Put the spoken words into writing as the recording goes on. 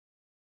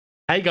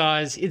Hey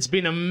guys, it's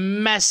been a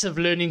massive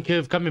learning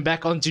curve coming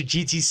back onto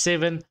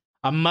GT7.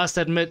 I must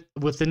admit,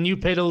 with the new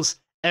pedals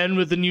and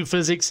with the new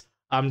physics,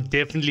 I'm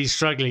definitely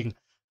struggling.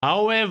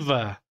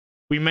 However,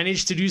 we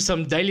managed to do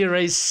some daily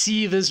race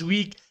C this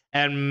week,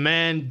 and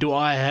man, do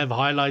I have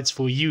highlights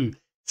for you.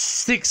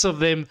 6 of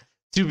them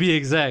to be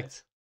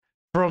exact.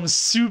 From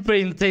super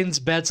intense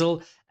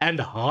battle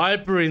and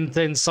hyper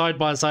intense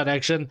side-by-side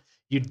action,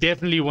 you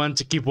definitely want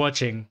to keep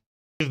watching.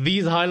 If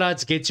these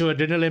highlights get your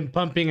adrenaline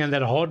pumping and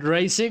that hard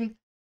racing,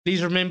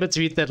 please remember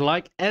to hit that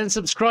like and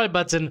subscribe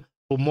button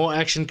for more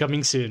action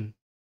coming soon.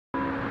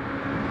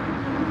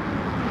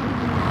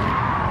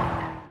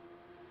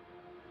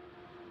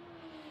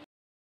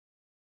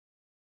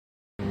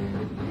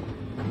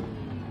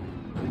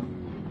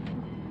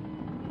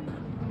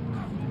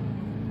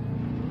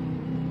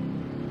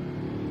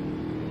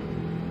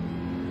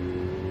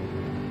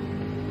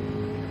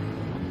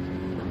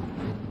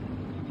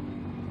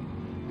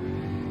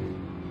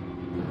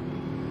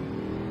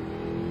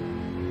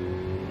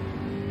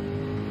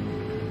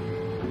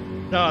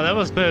 No, that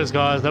was close,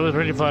 guys. That was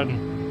really fun.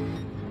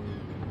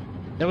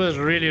 That was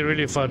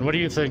really fun. What do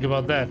you think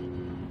about that?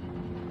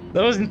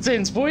 That was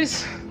intense,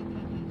 boys.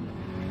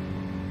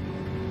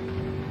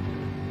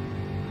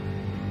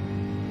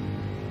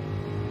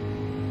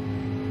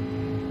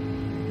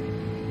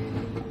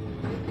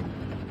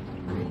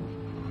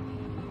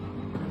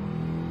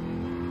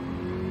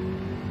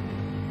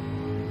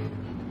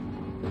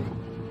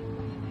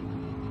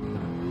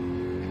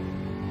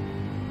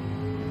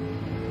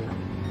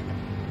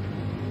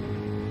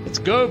 Let's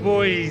go,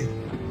 boys.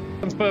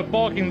 Thanks for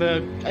parking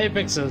the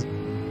apexes.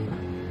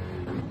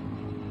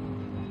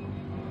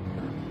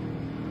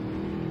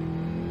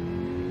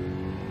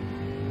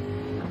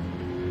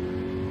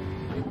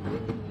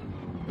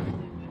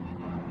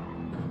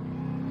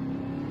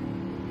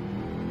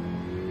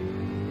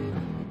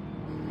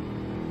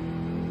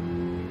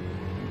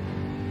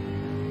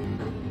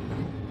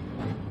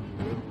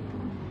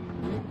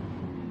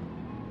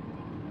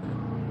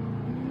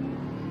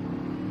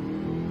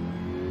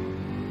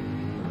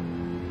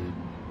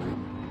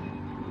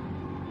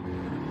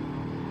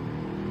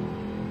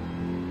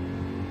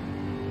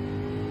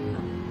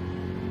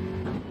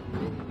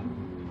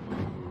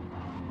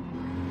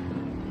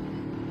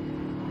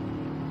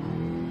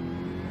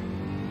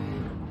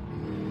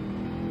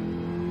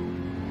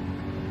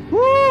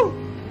 Woo!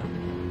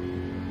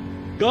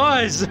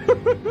 Guys! You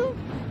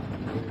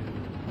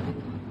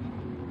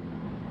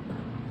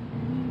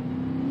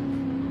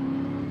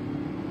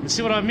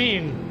see what I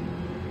mean?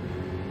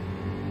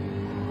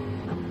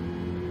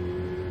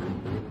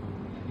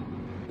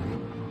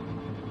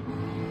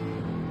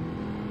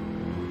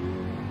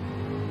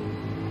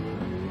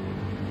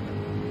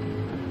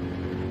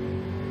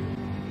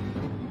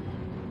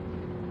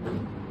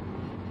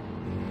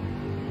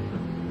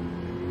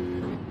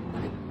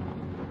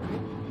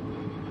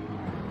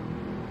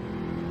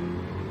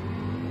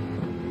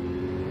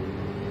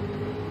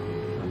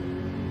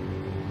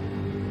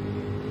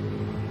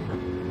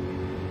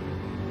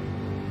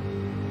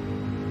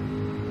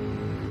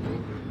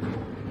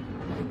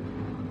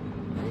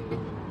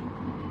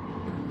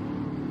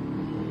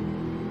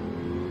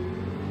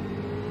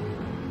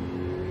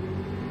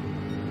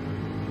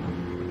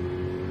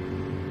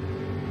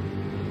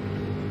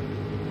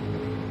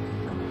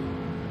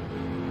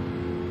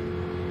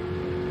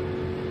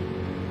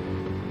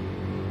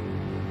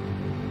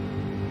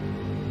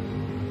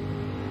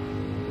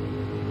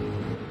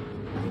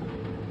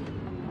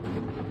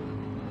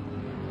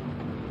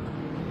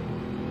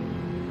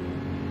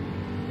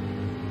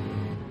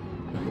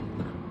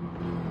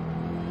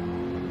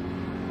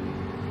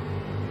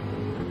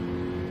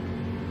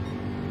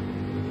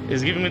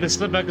 He's giving me the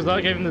slip back because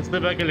I gave him the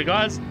slip back earlier,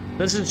 guys.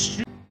 This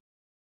is